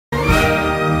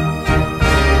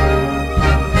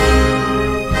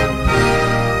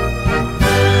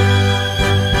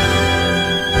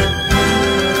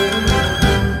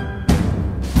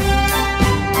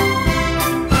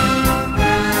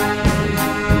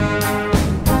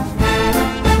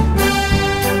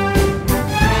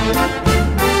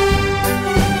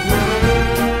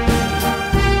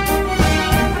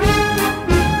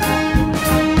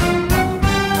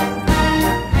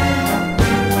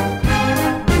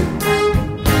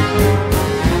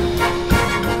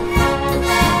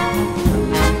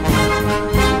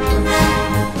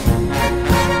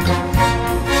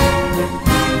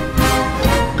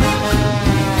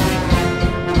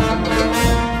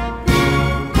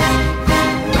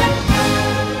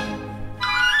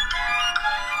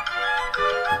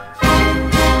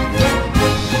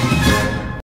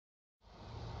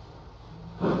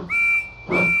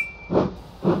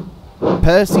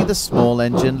Percy the small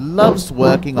engine loves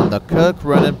working on the Kirk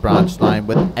Ronan branch line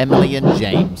with Emily and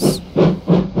James.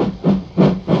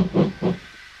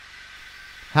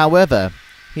 However,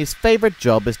 his favourite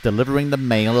job is delivering the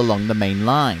mail along the main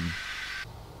line.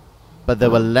 But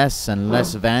there were less and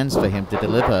less vans for him to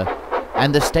deliver,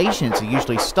 and the stations he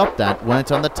usually stopped at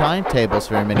weren't on the timetables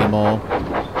for him anymore.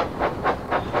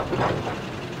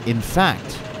 In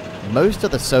fact, most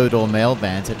of the Sodor mail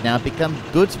vans had now become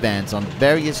goods vans on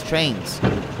various trains,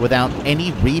 without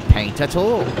any repaint at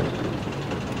all.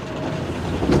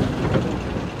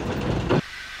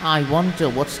 I wonder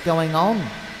what's going on,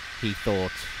 he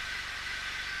thought.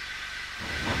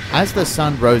 As the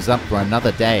sun rose up for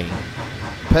another day,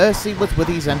 Percy was with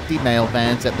his empty mail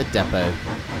vans at the depot.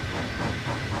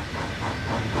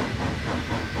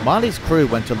 While his crew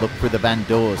went to look through the van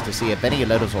doors to see if any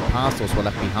letters or parcels were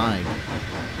left behind,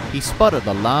 he spotted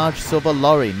a large silver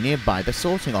lorry nearby the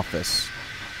sorting office.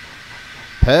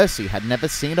 Percy had never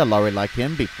seen a lorry like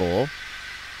him before.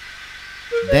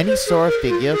 Then he saw a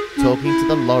figure talking to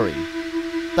the lorry.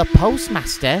 The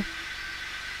postmaster?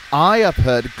 I have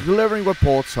heard glaring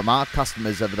reports from our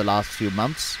customers over the last few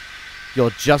months.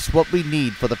 You're just what we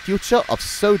need for the future of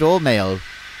Sodor Mail.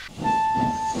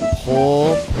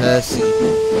 Poor Percy.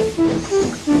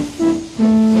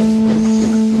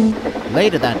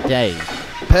 Later that day,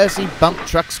 Percy bumped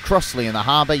trucks crossly in the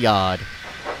harbour yard.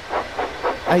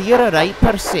 Are you alright,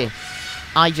 Percy?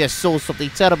 I just saw something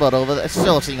terrible over the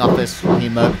sorting office, he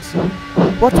moped.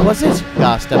 What was it?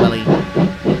 Gasped Emily.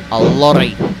 A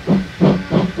lorry.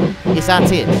 Is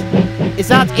that it? Is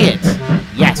that it?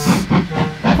 Yes.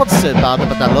 What's so bad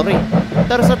about that lorry?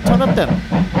 There's a ton of them.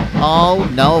 Oh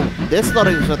no, this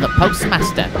lorry was with the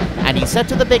postmaster, and he said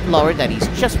to the big lorry that he's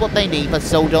just what they need for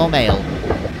Sodor Mail.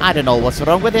 I don't know what's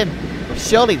wrong with him.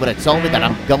 Surely would have told me that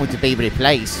I'm going to be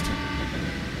replaced.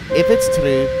 If it's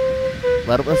true,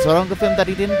 what was wrong with him that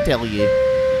he didn't tell you?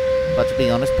 But to be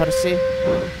honest, Percy,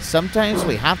 sometimes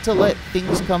we have to let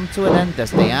things come to an end as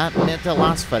they aren't meant to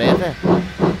last forever.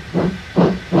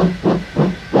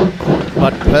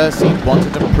 But Percy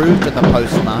wanted to prove to the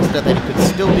postmaster that he could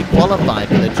still be qualified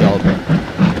for the job.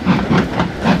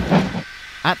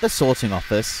 At the sorting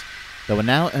office, there were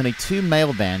now only 2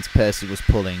 mail vans Percy was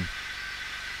pulling.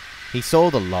 He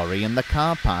saw the lorry in the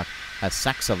car park as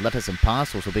sacks of letters and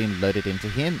parcels were being loaded into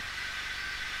him.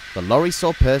 The lorry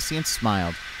saw Percy and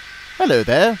smiled. Hello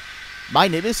there, my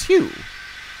name is Hugh,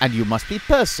 and you must be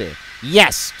Percy.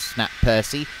 Yes, snapped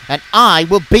Percy, and I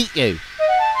will beat you.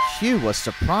 Hugh was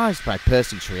surprised by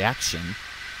Percy's reaction.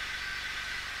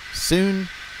 Soon,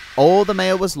 all the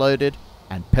mail was loaded,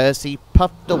 and Percy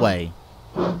puffed away,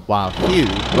 while Hugh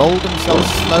rolled himself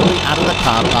slowly out of the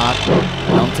car park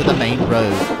and onto the main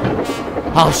road.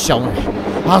 I'll show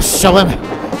him! I'll show him!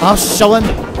 I'll show him!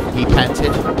 He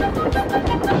panted.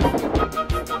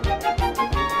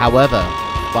 However,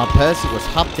 while Percy was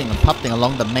huffing and puffing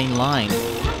along the main line,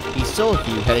 he saw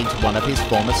Hugh heading to one of his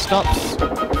former stops.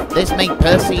 This made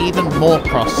Percy even more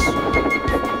cross.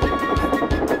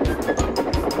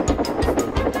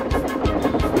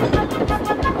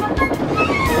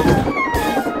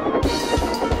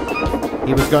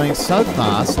 He was going so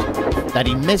fast that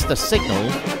he missed a signal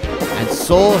and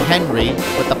saw Henry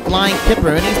with the flying kipper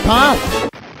in his path.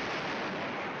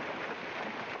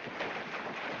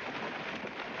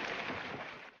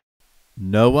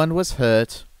 No one was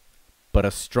hurt, but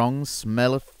a strong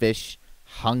smell of fish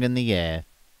hung in the air.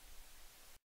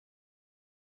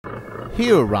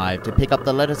 Hugh arrived to pick up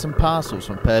the letters and parcels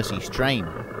from Percy's train.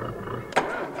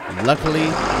 Luckily,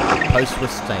 the post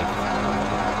was safe,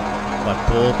 but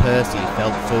poor Percy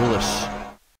felt foolish.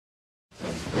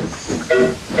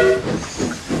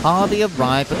 Harvey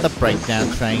arrived at the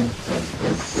breakdown train.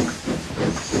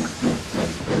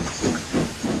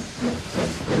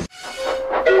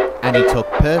 And he took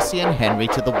Percy and Henry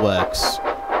to the works.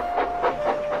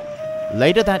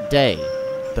 Later that day,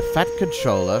 the Fat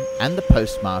Controller and the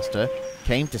Postmaster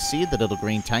came to see the little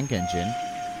green tank engine.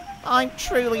 I'm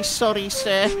truly sorry,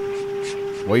 sir.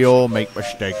 We all make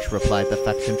mistakes, replied the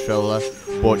Fat Controller.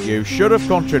 But you should have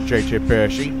concentrated,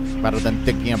 Percy, rather than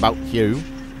thinking about Hugh.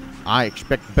 I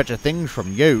expect better things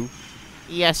from you.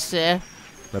 Yes, sir,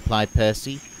 replied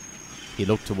Percy. He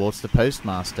looked towards the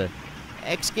Postmaster.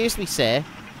 Excuse me, sir.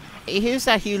 Who's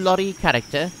that Hugh Lorry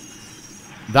character?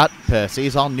 That, Percy,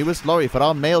 is our newest lorry for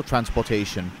our mail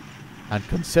transportation. And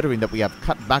considering that we have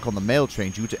cut back on the mail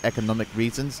train due to economic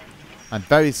reasons, I'm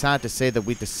very sad to say that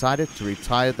we decided to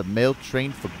retire the mail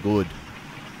train for good.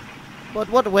 But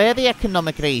what were the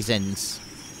economic reasons?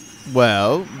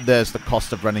 Well, there's the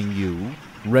cost of running you,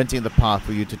 renting the path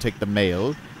for you to take the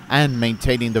mail, and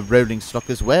maintaining the rolling stock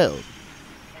as well.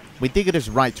 We think it is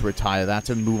right to retire that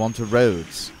and move on to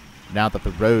roads, now that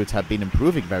the roads have been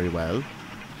improving very well.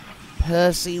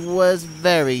 Percy was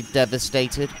very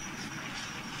devastated.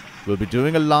 We'll be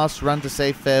doing a last run to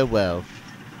say farewell.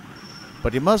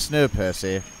 But you must know,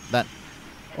 Percy, that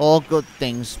all good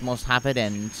things must have an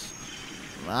end.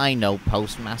 I know,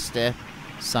 postmaster,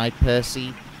 sighed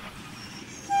Percy.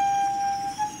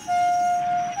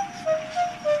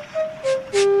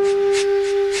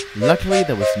 Luckily,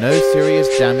 there was no serious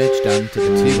damage done to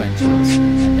the 2 engines,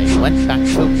 and they went back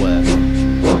to work.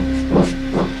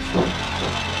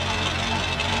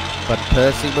 But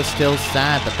Percy was still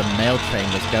sad that the mail train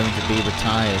was going to be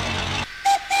retired.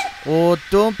 Oh,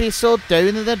 don't be so down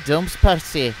in the dumps,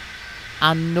 Percy.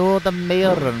 I know the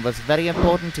mail run was very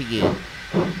important to you,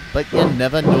 but you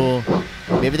never know.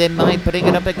 Maybe they might bring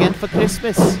it up again for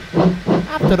Christmas.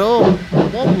 After all,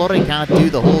 one lorry can't do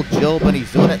the whole job on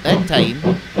his own at that time.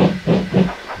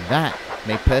 That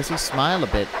made Percy smile a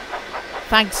bit.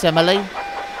 Thanks, Emily.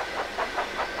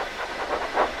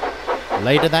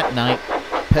 Later that night,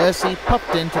 Percy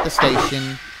popped into the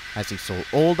station as he saw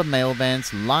all the mail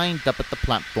vans lined up at the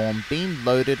platform being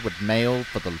loaded with mail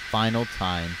for the final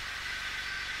time.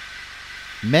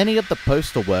 Many of the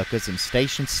postal workers and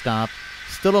station staff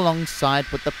stood alongside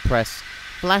with the press,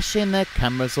 flashing their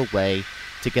cameras away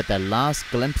to get their last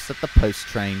glimpse at the post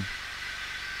train.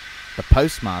 The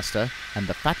postmaster and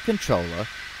the fat controller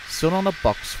stood on a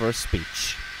box for a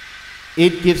speech.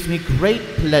 It gives me great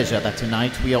pleasure that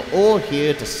tonight we are all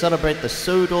here to celebrate the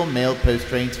Sodor Mail Post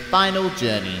Train's final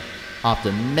journey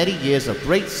after many years of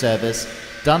great service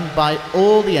done by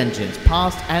all the engines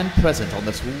past and present on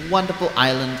this wonderful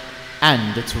island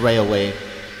and its railway.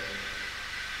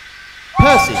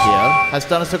 Percy here has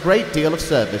done us a great deal of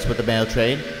service with the mail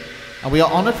train, and we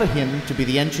are honoured for him to be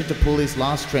the engine to pull his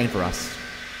last train for us.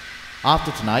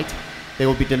 After tonight, they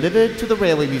will be delivered to the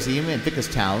Railway Museum in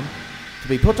Vickerstown to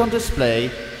be put on display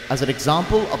as an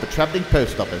example of the travelling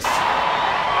post office.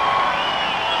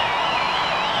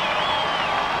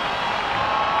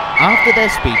 After their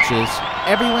speeches,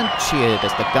 everyone cheered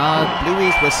as the guard blew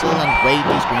his whistle and waved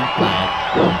his green flag,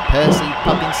 and Percy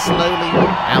popping slowly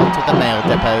out of the mail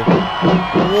depot.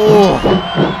 Oh,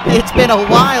 it's been a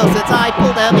while since I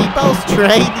pulled out my post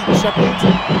train, he chuckled.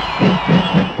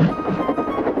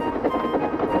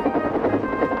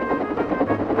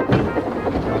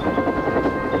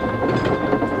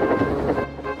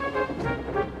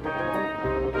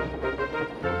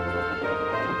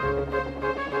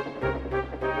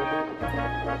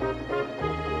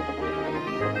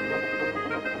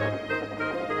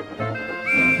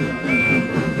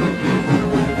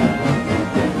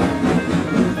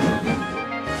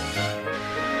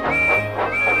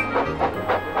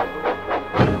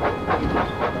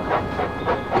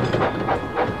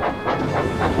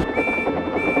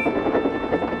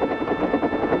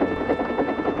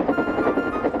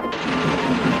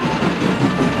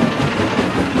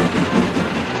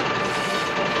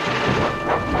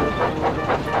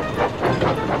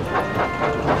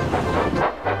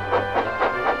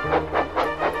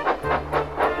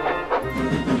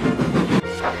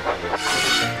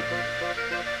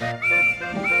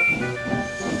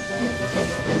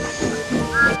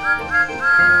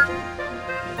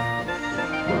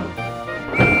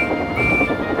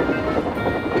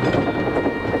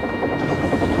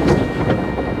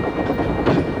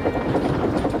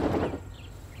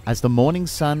 As the morning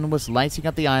sun was lighting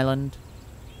up the island,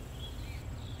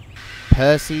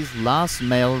 Percy's last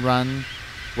mail run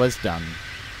was done.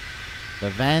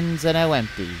 The vans are now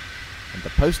empty, and the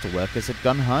postal workers had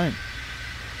gone home.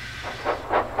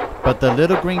 But the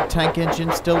little green tank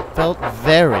engine still felt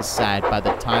very sad by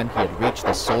the time he had reached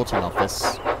the sorting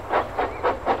office.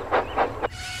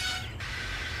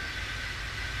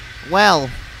 Well,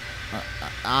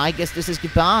 I guess this is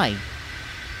goodbye.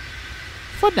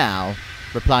 For now,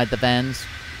 replied the vans.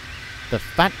 The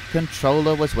fat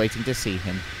controller was waiting to see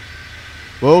him.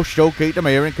 We'll still keep them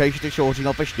here in case the sorting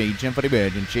office needs them for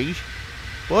emergencies,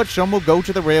 but some will go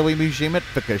to the Railway Museum at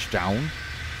Vickerstown.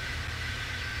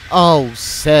 Oh,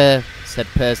 sir, said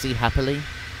Percy happily.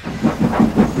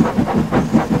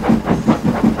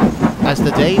 As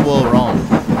the day wore on,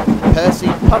 Percy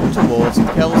puffed towards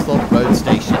Kelsthorpe Road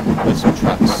Station with some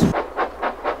trucks.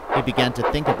 He began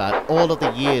to think about all of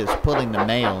the years pulling the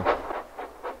mail,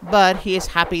 but he is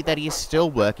happy that he is still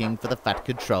working for the fat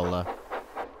controller.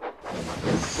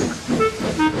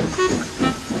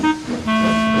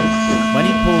 When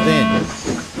he pulled in,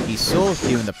 he saw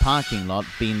Hugh in the parking lot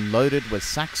being loaded with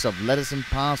sacks of letters and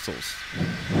parcels.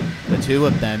 The two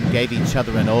of them gave each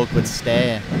other an awkward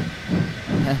stare.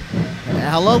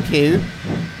 Hello, Hugh.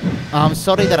 I'm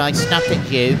sorry that I snapped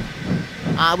at you.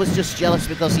 I was just jealous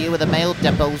because you were the mail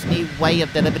depot's new way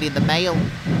of delivering the mail.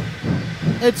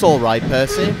 It's all right,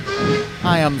 Percy.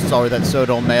 I am sorry that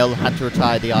Sodor Mail had to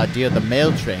retire the idea of the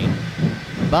mail train,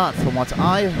 but from what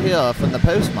I hear from the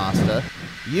postmaster,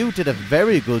 you did a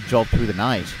very good job through the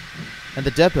night, and the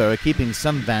depot are keeping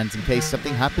some vans in case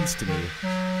something happens to me.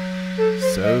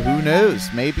 So who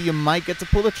knows, maybe you might get to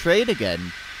pull a train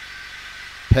again.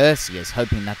 Percy is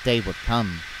hoping that day would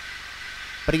come,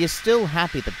 but he is still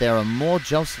happy that there are more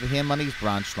jobs for him on his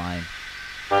branch line.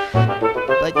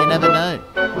 But you never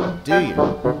know, do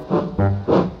you?